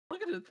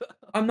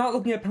I'm not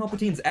looking at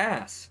Palpatine's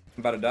ass.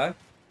 I'm about to die.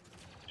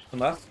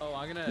 Unless. Oh,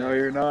 I'm gonna. No,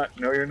 you're not.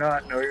 No, you're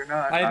not. No, you're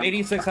not. I have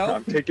 86 health.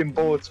 I'm taking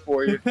bullets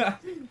for you.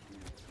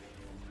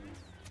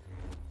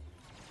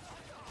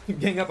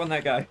 Gang up on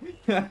that guy.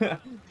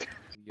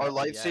 Our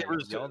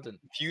lightsabers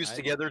fused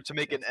together to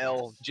make an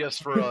L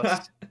just for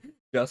us.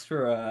 Just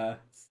for us.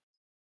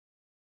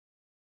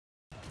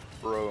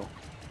 Bro.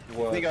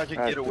 What? I think I could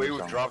get away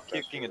with drop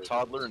kicking a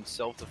toddler in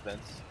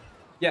self-defense.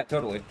 Yeah,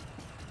 totally.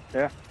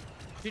 Yeah.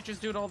 Teachers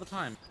do it all the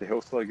time. The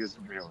hill slug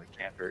isn't really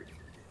Canberry. Did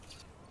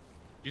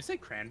you say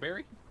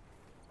cranberry?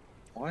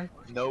 What?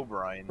 No,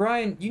 Brian.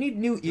 Brian, you need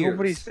new ears.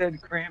 Nobody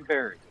said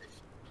cranberry.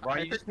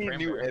 Brian, you just need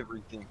new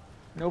everything.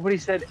 Nobody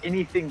said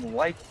anything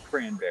like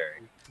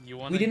cranberry.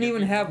 We didn't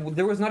even have.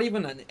 There was not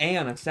even an A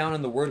on a sound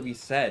in the word we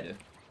said.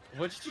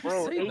 What did you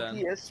Bro, say then?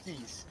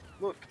 ATSTs.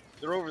 Look,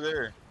 they're over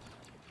there.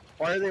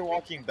 Why are they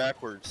walking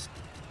backwards?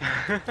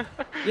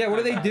 Yeah, what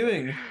are they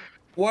doing?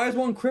 Why is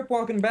one Crip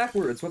walking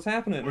backwards? What's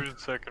happening? Wait a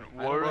second.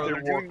 Why Bro, are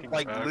they're they walking doing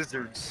like back?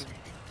 lizards.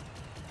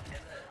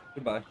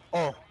 Goodbye.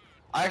 Oh,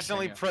 I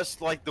accidentally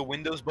pressed like the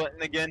Windows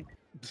button again,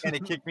 and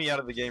it kicked me out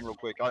of the game real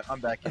quick. I'm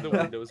back in. The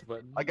Windows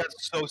button. I got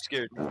so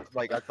scared.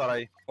 Like I thought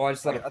I. Oh, I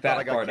just let a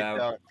fat part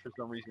out. For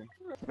some reason.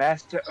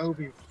 Master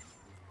Obi.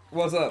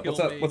 What's up? What's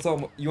Kill up? me. What's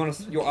up? You want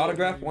your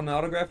autograph? Want an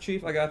autograph,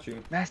 Chief? I got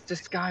you. Master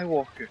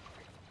Skywalker.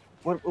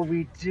 What will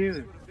we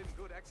do?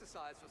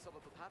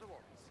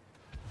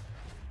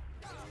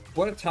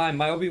 What a time.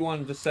 My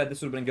Obi-Wan just said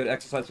this would have been good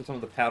exercise for some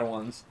of the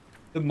Padawans.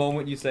 The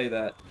moment you say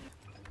that.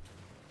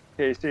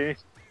 Casey.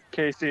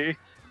 Casey.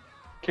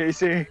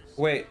 Casey.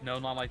 Wait. No,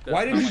 not like that.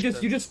 Why did not you like just?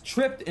 this. You just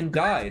tripped and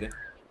died.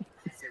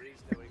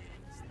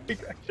 I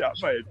got shot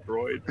by a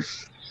droid.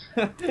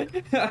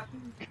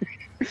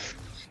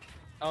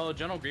 Oh,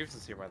 General Grievous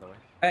is here, by the way.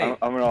 Hey,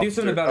 I'm an do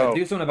something officer. about it.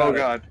 Do something about Oh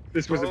god,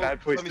 this was a Bro,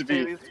 bad place let me to tell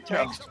you, be. these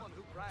tanks,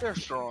 they're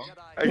strong.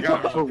 I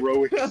got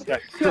heroic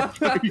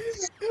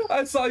sacrifice.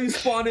 I saw you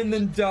spawn and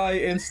then die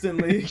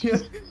instantly.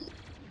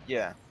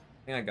 Yeah.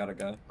 I think I gotta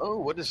go. Oh,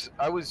 what is?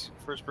 I was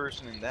first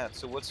person in that.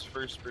 So what's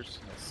first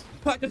person?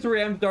 I just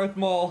rammed Darth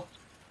Maul.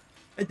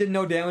 I did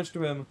no damage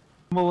to him.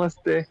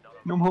 Moleste.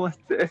 No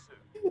moleste.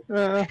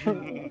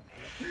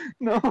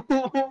 No.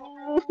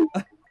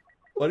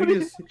 What did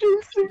you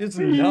just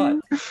nut?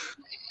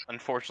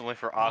 Unfortunately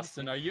for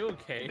Austin, Austin, are you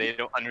okay? they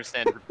don't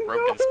understand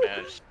broken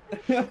Spanish.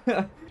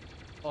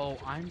 Oh,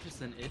 I'm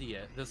just an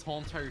idiot. This whole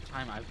entire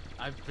time,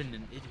 I've been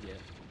an idiot.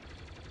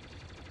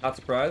 Not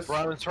surprised?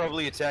 Brian's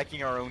probably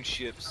attacking our own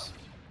ships.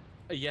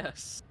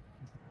 Yes.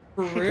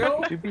 For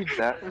real? Should be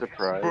that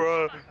surprised.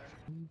 Bruh.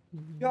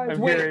 Guys, I'm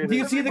wait, hearing do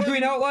you it. see the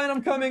green outline?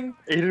 I'm coming!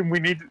 Aiden,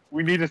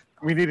 we need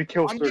a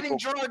kill I'm circle. getting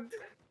drugged.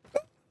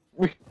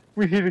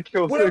 We need a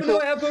kill Whatever circle.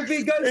 the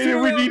FOV, guys, Aiden,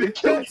 turn we around! need a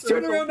kill Guys,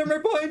 turn circle. around, I'm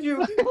right behind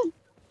you!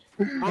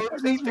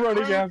 He's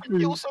running after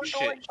me.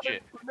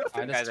 Shit.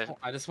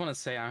 I just want to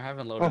say I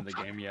haven't loaded the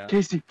game yet.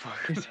 Casey.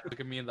 Look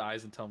at me in the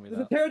eyes and tell me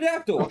There's a that.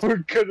 pterodactyl! We're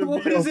gonna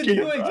What be is it okay,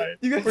 doing? Brian.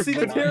 You guys We're see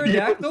the gonna be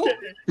pterodactyl?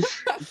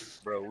 okay.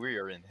 Bro, we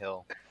are in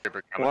hell.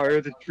 Why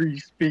are the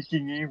trees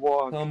speaking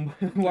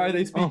Ewok? Why are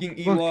they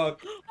speaking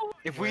look. Ewok?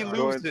 If we lose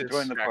Join, this,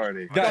 join the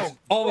party. Guys, Go,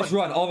 all of us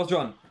run, all of us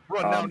run.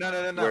 run!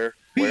 No! Where?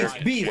 Bees,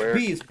 Where? bees, Where?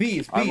 bees,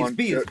 bees, I'm bees, on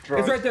bees. It's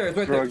drugs, right there, it's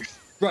right drugs.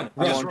 there. Run,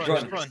 I'm run, on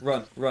run,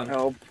 drugs. run.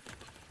 Help.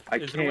 I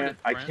Is there one can't, in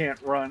I front?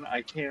 can't run,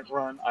 I can't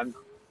run. I'm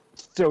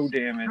so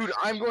damaged. Dude,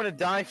 I'm going to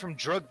die from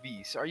drug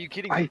bees. Are you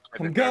kidding me?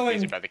 I'm going.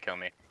 He's about to kill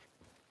me.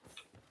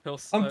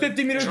 I'm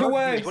 50 meters Drug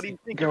away. bees, what do you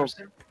think, Go.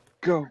 Emerson?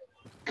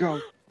 Go.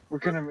 We're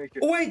gonna make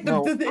it. Oh wait,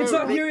 No. it's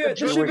not here yet.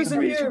 The Get ship away isn't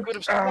from me. here. Good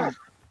of Ah, stuff.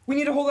 We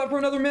need to hold out for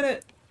another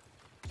minute.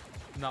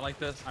 Not like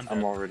this. I'm I'm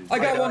dead. already I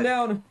got I one died.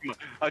 down.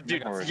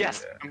 Dude, Already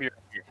yes! dead. I'm here.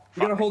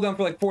 We gotta hold down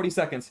for like 40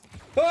 seconds.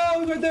 Oh,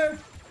 he's right there.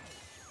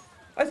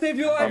 I saved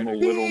your life. I'm a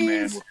little man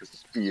Bees. with a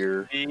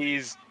spear.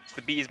 Bees. It's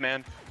the bees,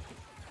 man.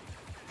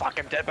 Fuck,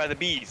 I'm dead by the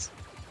bees.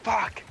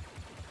 Fuck!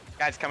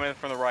 Guys, coming in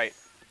from the right.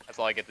 That's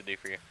all I get to do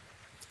for you.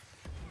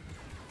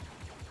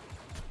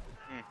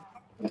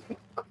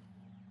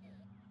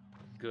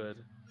 Good.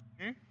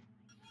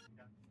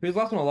 Who's the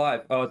last one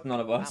alive? Oh, it's none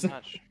of us. Not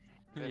much.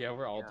 Yeah,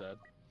 we're all dead.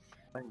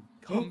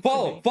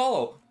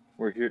 Follow.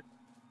 We're here.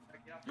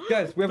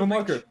 Guys, we have a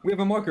marker. We have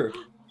a marker.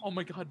 Oh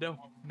my god, no.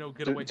 No,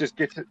 get away. Just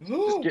get to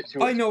it.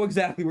 I know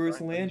exactly where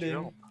it's landing.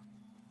 No, not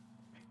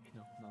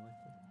like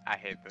that. I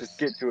hate this. Just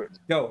get to it.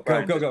 Go.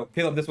 Brian,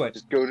 Caleb, this way.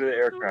 Just go to the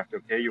aircraft,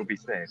 okay? You'll be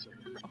safe.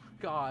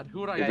 God, who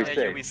would I Yeah, You'll die?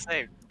 be you'll safe. be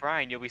saved.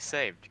 Brian, you'll be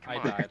saved. Come I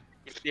on. died.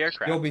 Get to the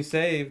aircraft. You'll be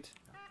saved.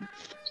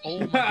 Oh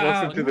my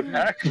Welcome to god. the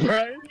pack,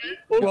 Brian.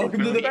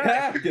 Welcome to the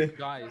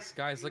pack.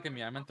 Guys, look at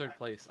me. I'm in 3rd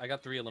place. I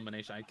got 3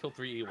 elimination. I killed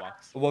 3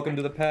 Ewoks. Welcome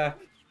to the pack.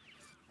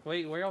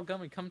 Wait, where y'all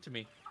going? Come to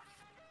me.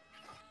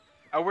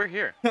 Oh, we're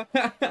here. We're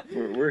That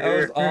here.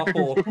 was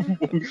awful.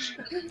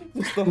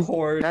 Just the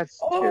horde. That's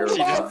Oh,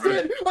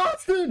 terrible.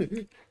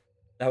 Austin!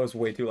 That was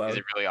way too Is loud.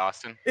 it really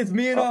Austin? It's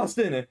me and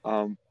Austin.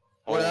 Um,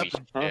 What Holy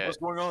happened? shit. What's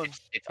going on?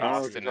 It's I don't know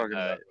what Austin. you're talking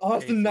about.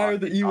 Austin and I are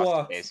the Austin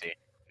Ewoks. Casey.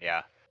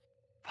 Yeah.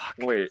 Fuck.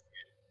 wait.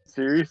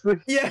 Seriously?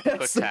 Click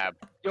Yes. tab.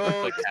 Yo,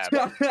 Click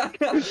tab.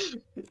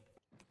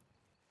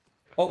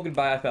 Oh,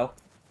 goodbye, I fell.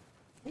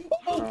 Oh,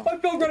 Oh, I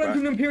fell right goodbye. into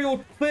an Imperial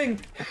thing!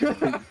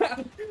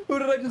 Who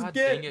did I just God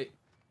get? dang it.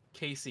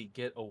 Casey,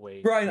 get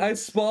away. Brian, I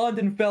spawned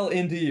and fell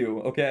into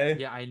you, okay?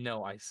 Yeah, I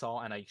know. I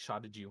saw and I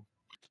shotted you.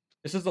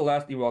 This is the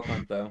last Ewok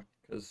hunt, though,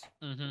 because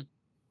Mm-hmm.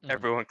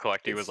 Everyone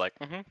collecting was like,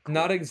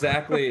 not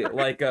exactly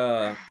like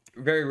a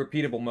very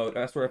repeatable mode.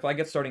 I swear, if I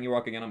get starting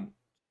Ewok again, I'm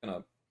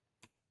gonna.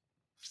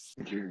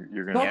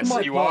 You're Not gonna. yes, my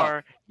you fault.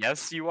 are.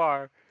 Yes, you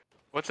are.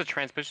 What's a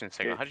transmission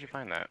signal? How did you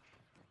find that?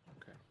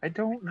 I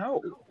don't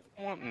know.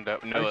 Well, no,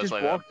 I let's just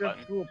like that walked up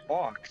button. to a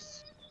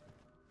box.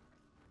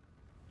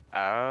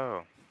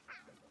 Oh.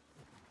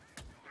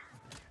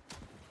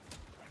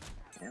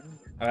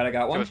 Alright, I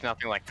got So one. it's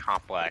nothing like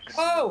complex.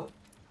 Oh!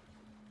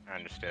 I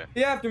understood.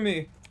 He after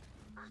me.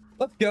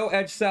 Let's go,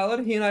 Edge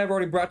Salad. He and I have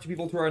already brought you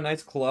people to our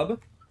nice club.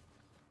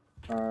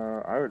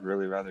 I would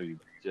really rather you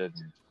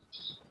didn't.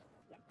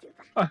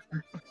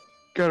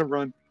 Gotta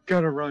run.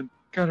 Gotta run.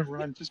 Gotta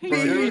run. Just run.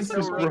 There is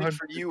Just no run. running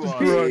for you, Just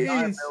run.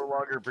 I'm Please. no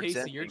longer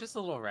pretending. Casey, you're just a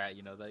little rat,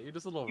 you know that? You're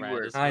just a little You rat.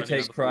 were. just I running on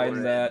take the pride floor.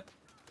 in that.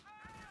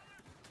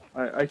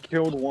 I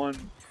killed one.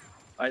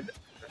 I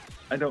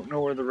don't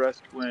know where the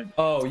rest went.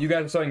 Oh, you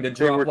guys are starting to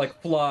drop were-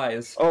 like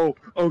flies. Oh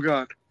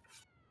god.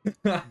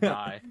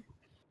 Die.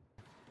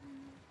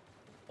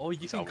 Oh,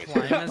 you can always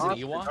climb as an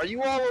Austin, Ewok? Are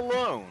you all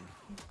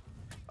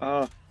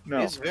alone? No.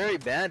 It's very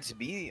bad to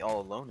be all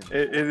alone. In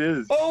It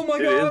is. Oh my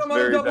It god, is I'm on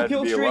a very double bad kill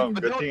to be streak. alone.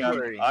 But Good don't thing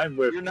worry. I'm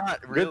with. You're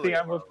not really. Good thing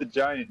I'm with the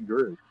giant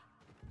group.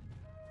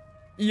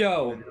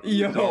 Yo.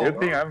 Good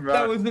thing I'm not.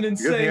 That was an Good thing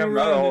insane I'm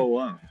not run. all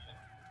alone.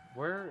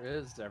 Where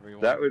is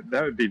everyone? That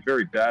would be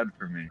very bad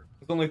for me.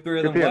 There's only 3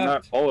 of Good them thing I'm not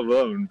left. all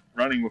alone,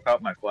 running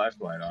without my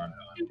flashlight on.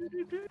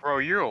 Bro,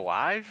 you're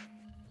alive?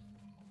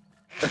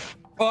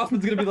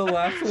 Austin's gonna be the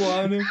last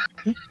one.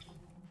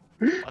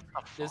 What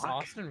the Is fuck?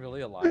 Austin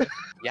really alive?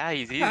 Yeah,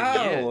 he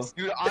How? is.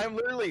 Dude, I'm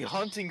literally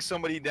hunting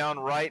somebody down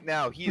right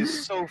now. He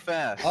is so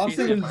fast.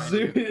 Austin is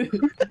Casey,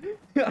 zooted.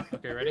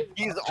 Okay, ready?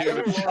 He's all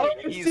Dude, alone.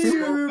 I He's see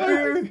you, so Root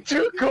fast.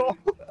 Beer. Took off.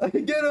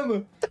 Get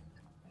him.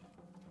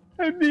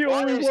 I'm the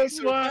Why only is one he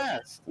so left.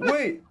 fast?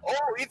 Wait.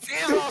 Oh, it's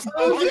him! Austin.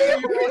 Oh, get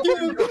him. Don't Get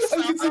him. I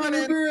stop can see Root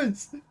running.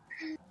 Beers.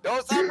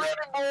 Don't stop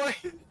running,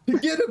 boy!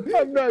 Get him.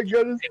 I'm not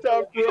gonna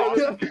stop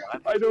running.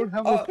 I don't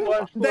have a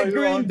flashlight That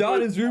green on, dot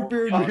but is Root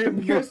Beer. I'm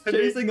Root Beer's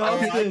running. chasing Oh,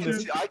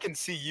 Austin. I can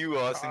see you,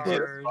 Austin. Just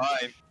Darn.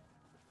 fine.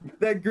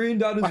 That green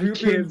dot is I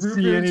Root Beer. can't Root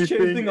see Beer's anything.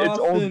 chasing It's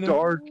all Austin.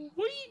 dark.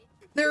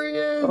 There he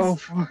is. Oh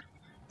fuck.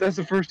 That's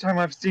the first time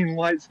I've seen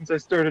light since I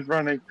started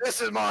running.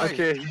 This is mine.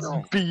 Okay, he's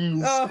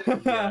bees.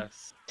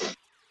 Yes.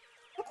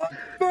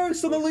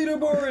 First on the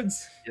leaderboards.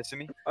 Yes,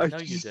 me? No,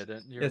 you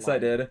didn't. You're Yes, I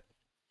lying. did. Are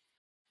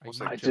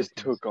you I just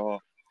joking? took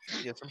off.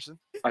 Yes, Emerson?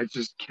 I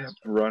just kept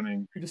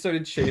running. He just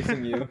started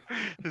chasing you.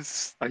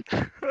 Just I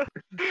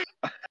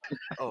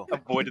Oh.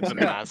 avoided the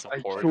massive I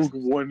hordes. killed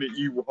one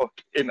Ewok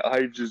and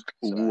I just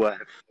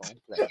left.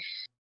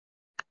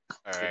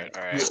 Alright,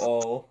 You alright.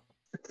 all.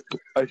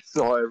 I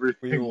saw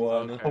everything We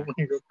won. Okay.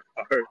 falling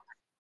apart.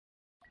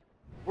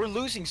 We're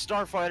losing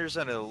starfighters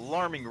at an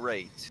alarming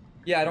rate.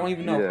 Yeah, I don't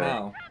even know Yeah.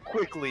 how.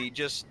 Quickly,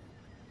 just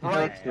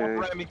Okay.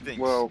 ramming things.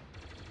 Well,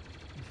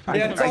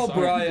 Yeah, it's I all can't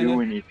Brian.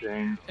 do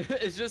anything.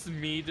 It's just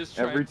me just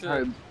trying Every to...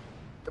 time.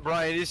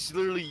 Brian, it's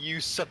literally you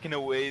sucking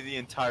away the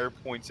entire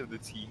points of the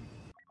team.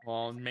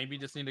 Well, maybe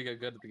you just need to get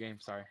good at the game,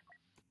 sorry.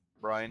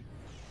 Brian,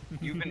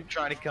 you've been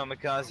trying to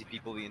kamikaze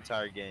people the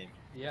entire game.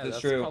 Yeah, That's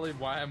that's true. probably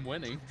why I'm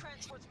winning.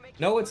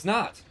 No, it's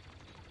not.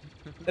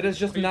 That is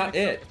just not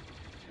it.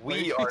 We Why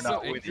are you so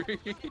not winning.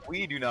 angry?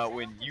 We do not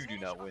win. You do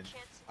not win.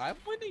 I'm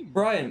winning.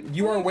 Brian,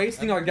 you are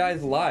wasting our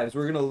guys' lives.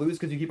 We're gonna lose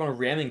because you keep on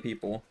ramming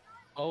people.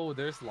 Oh,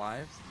 there's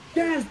lives?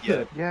 Yes!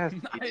 Yeah. Yes.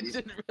 I didn't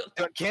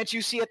realize. Can't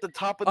you see at the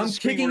top of the I'm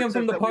screen kicking where it him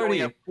from says the that we only party.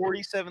 have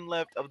 47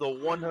 left of the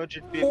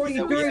 150 that we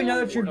 43 have? now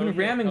that you've been Okay,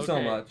 ramming so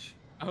okay. much.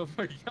 Oh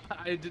my god,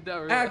 I did not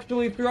realize.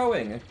 Actually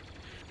throwing.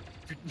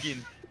 Freaking